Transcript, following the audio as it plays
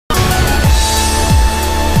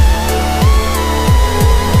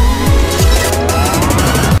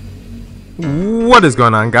What is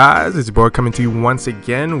going on, guys? It's your boy coming to you once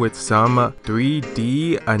again with some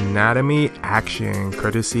 3D anatomy action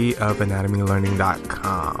courtesy of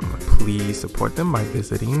anatomylearning.com. Please support them by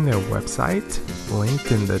visiting their website,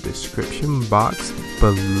 linked in the description box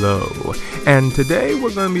below. And today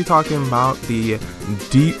we're going to be talking about the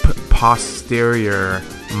deep posterior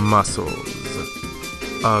muscles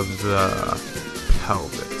of the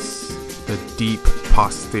pelvis. The deep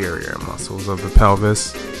posterior muscles of the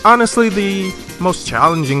pelvis. Honestly, the most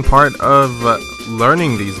challenging part of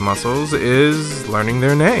learning these muscles is learning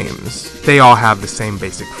their names. They all have the same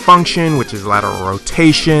basic function, which is lateral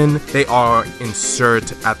rotation. They all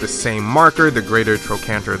insert at the same marker, the greater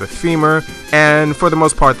trochanter of the femur, and for the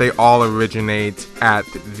most part, they all originate at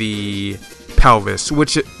the pelvis,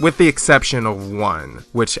 which, with the exception of one,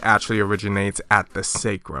 which actually originates at the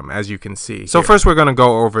sacrum, as you can see. So first we're going to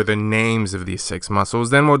go over the names of these 6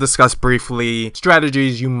 muscles, then we'll discuss briefly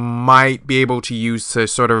strategies you might be able to use to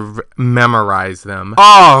sort of memorize them.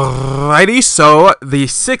 Alrighty, so the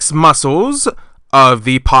 6 muscles of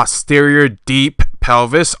the posterior deep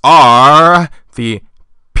pelvis are the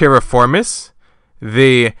piriformis,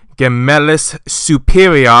 the gemellus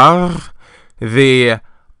superior, the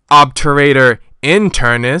obturator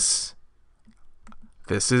internus,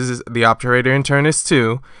 this is the obturator internus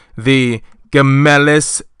too, the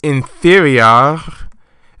gemellus inferior,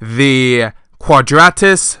 the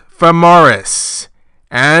quadratus femoris,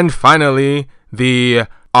 and finally the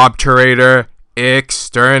obturator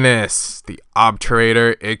externus. The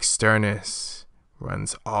obturator externus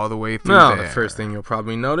runs all the way through there. The first thing you'll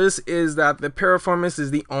probably notice is that the piriformis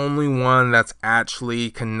is the only one that's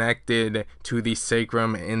actually connected to the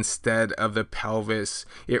sacrum instead of the pelvis.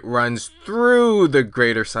 It runs through the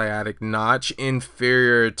greater sciatic notch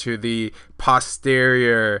inferior to the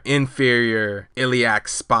posterior inferior iliac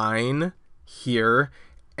spine here,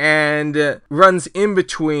 and runs in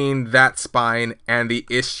between that spine and the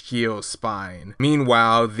ischial spine.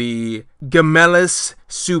 Meanwhile, the gemellus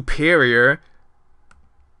superior,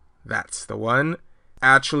 that's the one,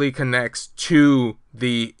 actually connects to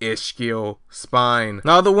the ischial spine.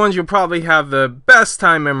 Now, the ones you'll probably have the best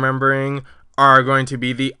time remembering are going to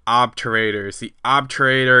be the obturators, the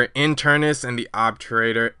obturator internus and the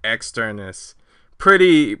obturator externus.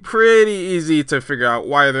 Pretty easy to figure out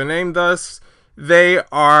why they're named thus. They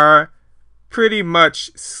are pretty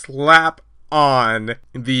much slap on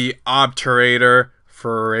the obturator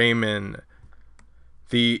foramen.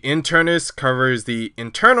 The internus covers the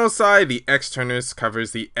internal side, the externus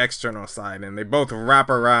covers the external side, and they both wrap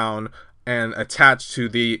around and attach to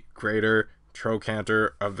the greater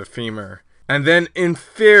trochanter of the femur. And then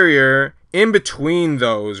inferior, in between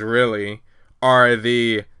those really, are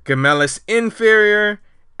the gemellus inferior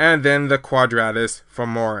and then the quadratus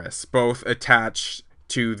femoris, both attached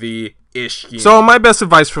to the ischium. So my best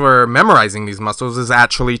advice for memorizing these muscles is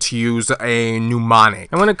actually to use a mnemonic.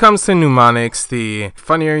 And when it comes to mnemonics, the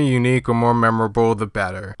funnier, unique, or more memorable, the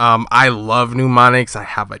better. I love mnemonics. I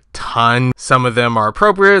have a ton. Some of them are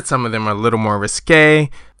appropriate. Some of them are a little more risque.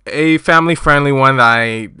 A family-friendly one that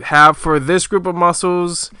I have for this group of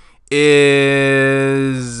muscles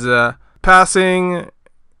is passing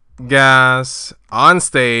gas on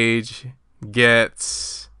stage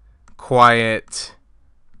gets quiet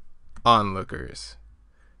onlookers.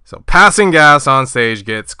 So passing gas on stage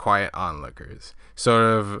gets quiet onlookers. Sort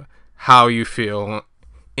of how you feel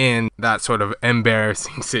in that sort of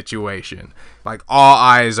embarrassing situation. Like all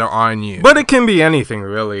eyes are on you. But it can be anything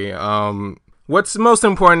really. What's most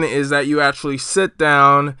important is that you actually sit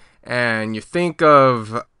down and you think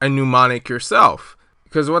of a mnemonic yourself.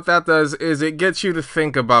 Because what that does is it gets you to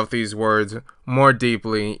think about these words more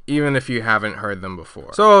deeply, even if you haven't heard them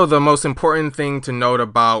before. So the most important thing to note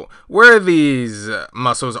about where these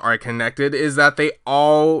muscles are connected is that they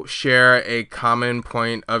all share a common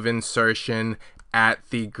point of insertion at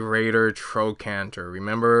the greater trochanter.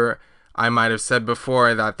 Remember, I might have said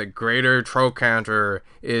before that the greater trochanter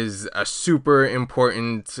is a super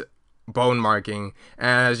important bone marking.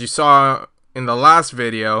 And as you saw in the last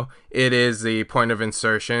video, it is the point of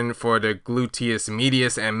insertion for the gluteus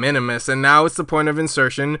medius and minimus, and now it's the point of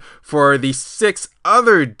insertion for the 6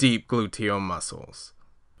 other deep gluteal muscles.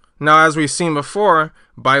 Now, as we've seen before,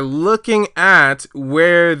 by looking at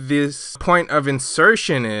where this point of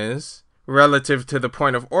insertion is relative to the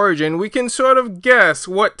point of origin, we can sort of guess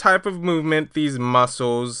what type of movement these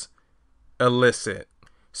muscles elicit.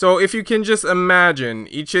 So if you can just imagine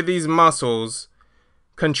each of these muscles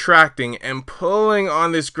contracting and pulling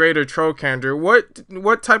on this greater trochanter,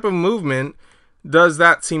 what type of movement does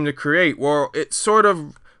that seem to create? Well, it sort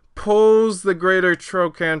of pulls the greater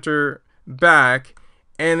trochanter back,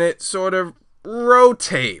 and it sort of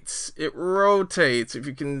rotates. It rotates. If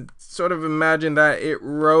you can sort of imagine that, it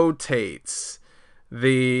rotates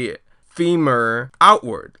the femur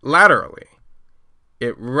outward, laterally.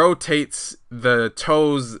 It rotates the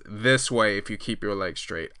toes this way if you keep your legs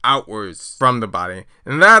straight, outwards from the body.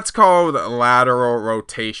 And that's called lateral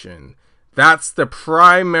rotation. That's the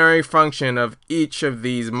primary function of each of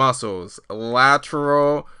these muscles,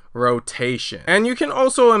 lateral rotation. And you can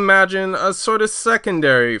also imagine a sort of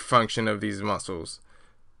secondary function of these muscles.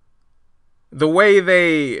 The way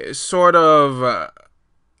they sort of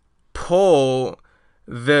pull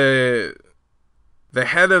the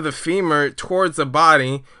head of the femur towards the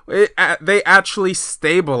body, they actually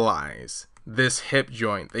stabilize this hip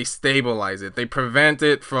joint. They stabilize it. They prevent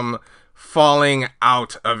it from falling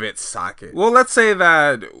out of its socket. Well, let's say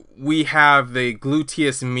that we have the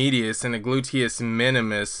gluteus medius and the gluteus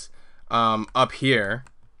minimus up here.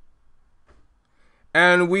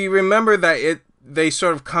 And we remember that they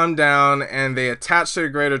sort of come down and they attach to the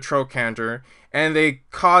greater trochanter and they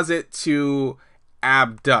cause it to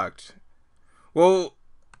abduct. Well,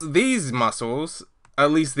 these muscles,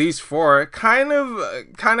 at least these four, kind of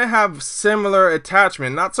have similar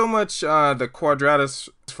attachment. Not so much the quadratus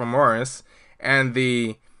femoris and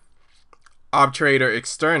the obturator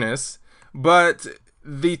externus, but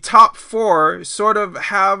the top four sort of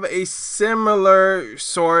have a similar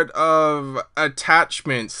sort of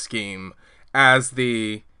attachment scheme as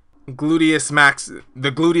the gluteus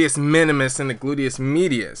minimus and the gluteus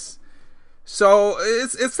medius. So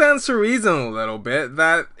it stands to reason a little bit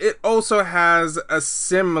that it also has a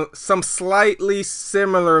some slightly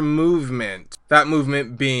similar movement. That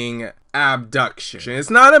movement being abduction. It's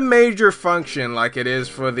not a major function like it is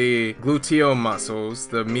for the gluteal muscles,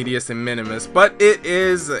 the medius and minimus, but it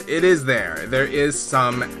is there. There is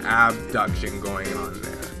some abduction going on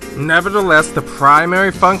there. Nevertheless, the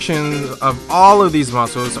primary functions of all of these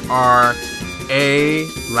muscles are A,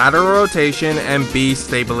 lateral rotation, and B,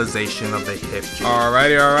 stabilization of the hip joint.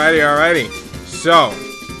 Alrighty. So,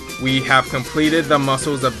 we have completed the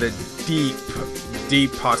muscles of the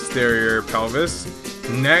deep posterior pelvis.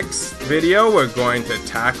 Next video, we're going to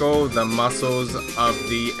tackle the muscles of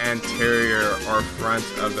the anterior or front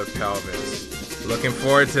of the pelvis. Looking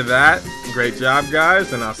forward to that. Great job,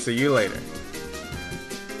 guys, and I'll see you later.